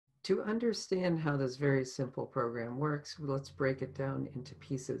To understand how this very simple program works, let's break it down into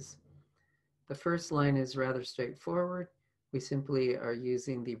pieces. The first line is rather straightforward. We simply are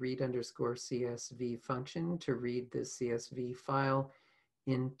using the read_CSV function to read the CSV file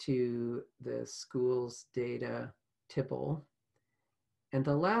into the school's data tibble. And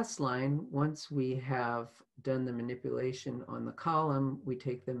the last line, once we have done the manipulation on the column, we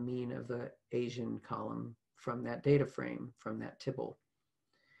take the mean of the Asian column from that data frame, from that tibble.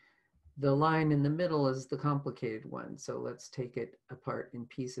 The line in the middle is the complicated one, so let's take it apart in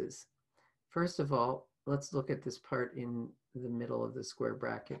pieces. First of all, let's look at this part in the middle of the square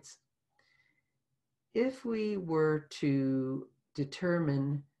brackets. If we were to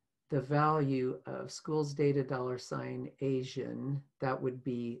determine the value of schools data $Asian, that would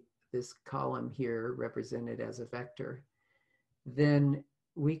be this column here represented as a vector, then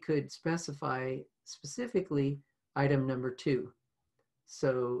we could specify specifically item number 2.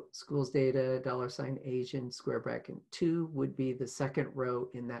 So schools data $Asian square bracket 2 would be the second row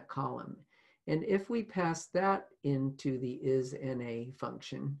in that column. And if we pass that into the isNA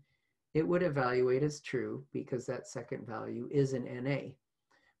function, it would evaluate as true because that second value is an NA.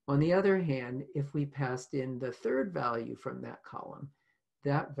 On the other hand, if we passed in the third value from that column,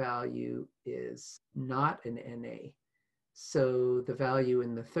 that value is not an NA. So the value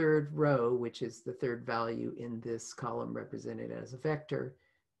in the third row, which is the third value in this column represented as a vector,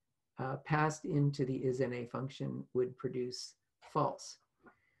 passed into the isNA function would produce false.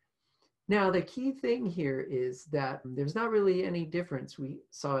 Now, the key thing here is that there's not really any difference, we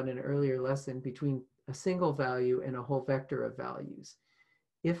saw in an earlier lesson, between a single value and a whole vector of values.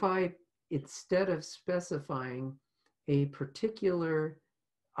 If I, instead of specifying a particular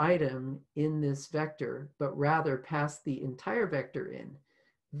item in this vector, but rather pass the entire vector in,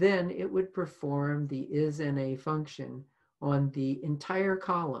 then it would perform the isNA function on the entire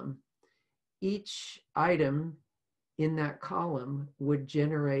column. Each item in that column would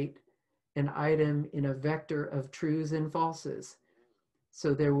generate an item in a vector of trues and falses.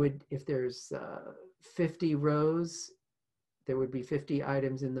 So there would, if there's 50 rows, there would be 50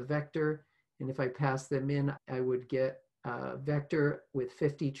 items in the vector. And if I pass them in, I would get a vector with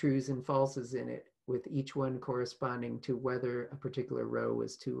 50 trues and falses in it, with each one corresponding to whether a particular row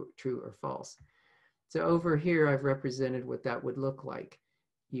was true or false. So over here, I've represented what that would look like.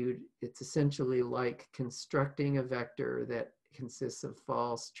 It's essentially like constructing a vector that consists of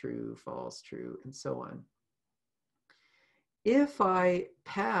false, true, and so on. If I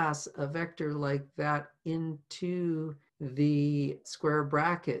pass a vector like that into the square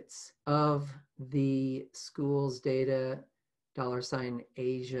brackets of the school's data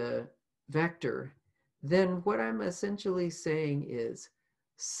 $Asia vector, then what I'm essentially saying is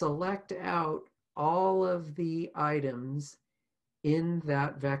select out all of the items in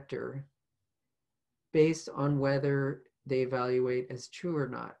that vector based on whether they evaluate as true or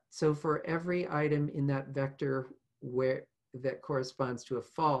not. So for every item in that vector that corresponds to a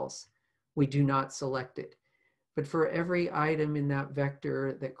false, we do not select it. But for every item in that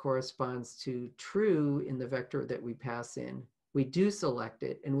vector that corresponds to true in the vector that we pass in, we do select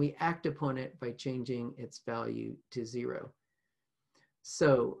it, and we act upon it by changing its value to 0.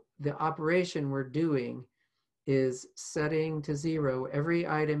 So the operation we're doing is setting to 0 every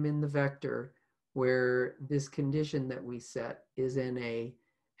item in the vector where this condition that we set is NA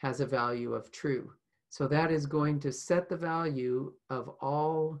has a value of true. So that is going to set the value of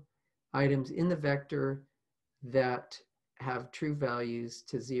all items in the vector that have true values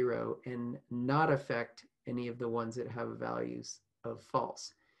to 0 and not affect any of the ones that have values of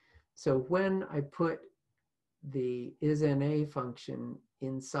false. So when I put the isNA function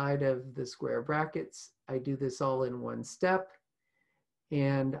inside of the square brackets, I do this all in one step,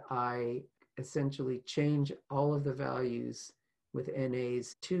 and I essentially change all of the values with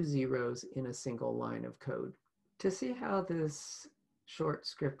NAs to zeros in a single line of code. To see how this short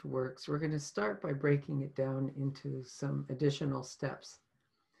script works, we're going to start by breaking it down into some additional steps.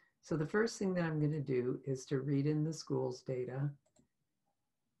 So the first thing that I'm going to do is to read in the school's data,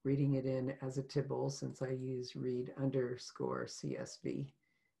 reading it in as a tibble since I use read_CSV.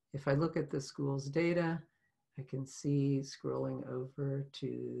 If I look at the school's data, I can see scrolling over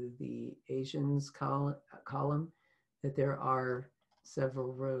to the Asians column that there are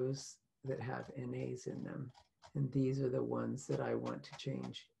several rows that have NAs in them. And these are the ones that I want to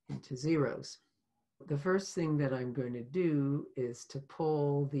change into zeros. The first thing that I'm going to do is to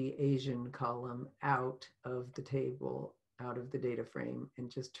pull the Asian column out of the table, out of the data frame, and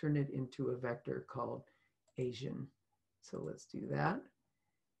just turn it into a vector called Asian. So let's do that.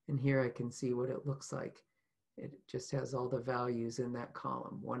 And here I can see what it looks like. It just has all the values in that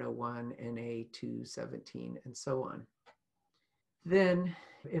column, 101, NA, 217, and so on. Then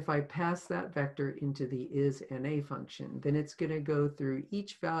if I pass that vector into the isNA function, then it's going to go through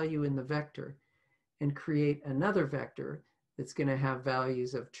each value in the vector and create another vector that's going to have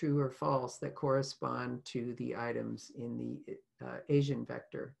values of true or false that correspond to the items in the Asian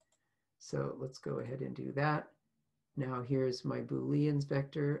vector. So let's go ahead and do that. Now here's my Booleans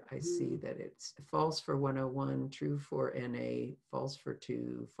vector. I see that it's false for 101, true for NA, false for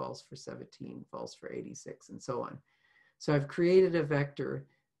 2, false for 17, false for 86, and so on. So I've created a vector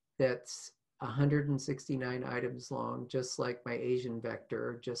that's 169 items long, just like my Asian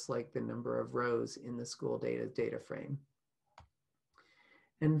vector, just like the number of rows in the school data frame.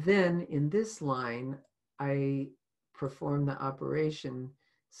 And then in this line, I perform the operation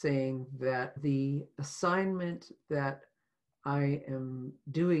saying that the assignment that I am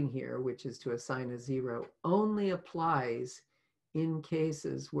doing here, which is to assign a 0, only applies in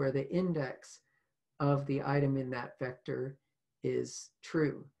cases where the index of the item in that vector is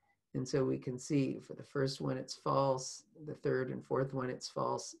true. And so we can see for the first one it's false, the third and fourth one it's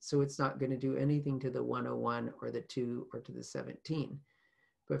false, so it's not going to do anything to the 101 or the 2 or to the 17.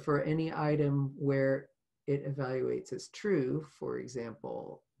 But for any item where it evaluates as true, for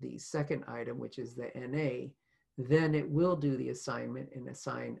example, the second item, which is the NA, then it will do the assignment and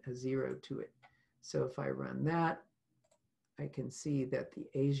assign a 0 to it. So if I run that, I can see that the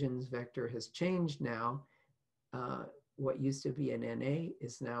Asians vector has changed now. What used to be an NA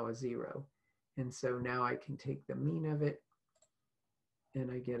is now a 0. And so now I can take the mean of it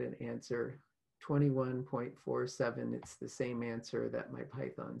and I get an answer 21.47. It's the same answer that my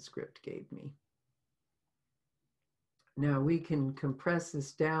Python script gave me. Now we can compress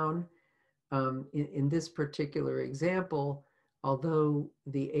this down. In this particular example, although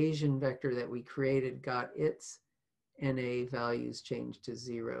the Asian vector that we created got its NA values changed to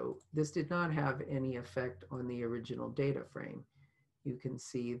 0, this did not have any effect on the original data frame. You can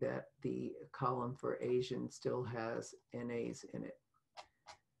see that the column for Asian still has NAs in it.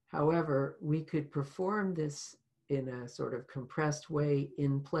 However, we could perform this in a sort of compressed way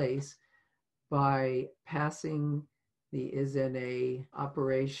in place by passing the isNA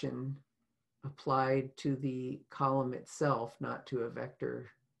operation applied to the column itself, not to a vector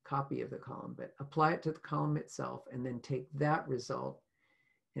copy of the column, but apply it to the column itself and then take that result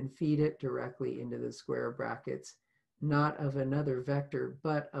and feed it directly into the square brackets, not of another vector,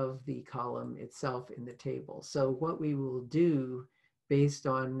 but of the column itself in the table. So what we will do based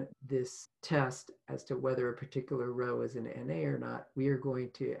on this test as to whether a particular row is an NA or not, we are going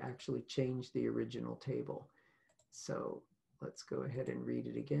to actually change the original table. So let's go ahead and read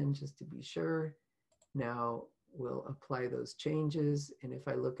it again just to be sure. Now we'll apply those changes. And if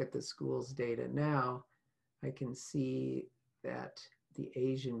I look at the school's data now, I can see that the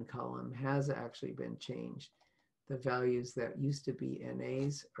Asian column has actually been changed. The values that used to be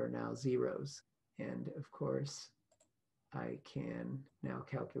NAs are now zeros. And of course, I can now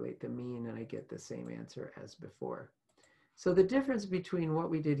calculate the mean and I get the same answer as before. So the difference between what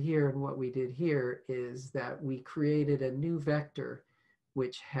we did here and what we did here is that we created a new vector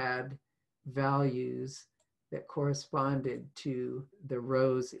which had values that corresponded to the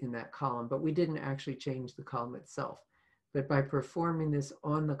rows in that column, but we didn't actually change the column itself. But by performing this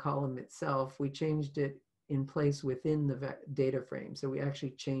on the column itself, we changed it in place within the data frame. So we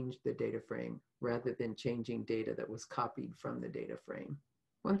actually changed the data frame rather than changing data that was copied from the data frame.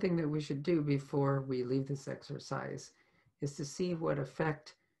 One thing that we should do before we leave this exercise is to see what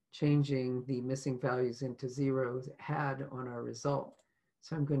effect changing the missing values into zeros had on our result.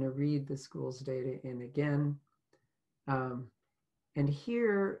 So I'm going to read the school's data in again. And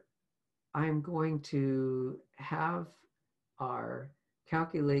here I'm going to have our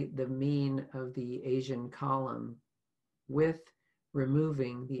calculate the mean of the Asian column with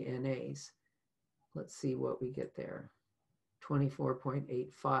removing the NAs. Let's see what we get there.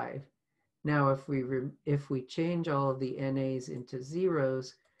 24.85. Now, if we change all of the NAs into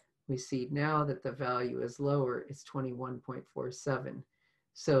zeros, we see now that the value is lower. It's 21.47.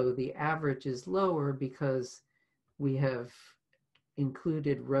 So the average is lower because we have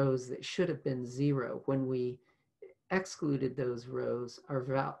included rows that should have been 0. When we excluded those rows,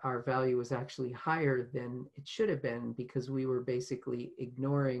 our value was actually higher than it should have been because we were basically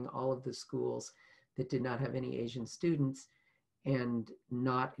ignoring all of the schools that did not have any Asian students and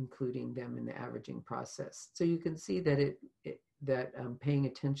not including them in the averaging process. So you can see that paying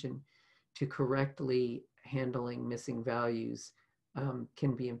attention to correctly handling missing values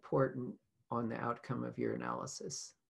can be important on the outcome of your analysis.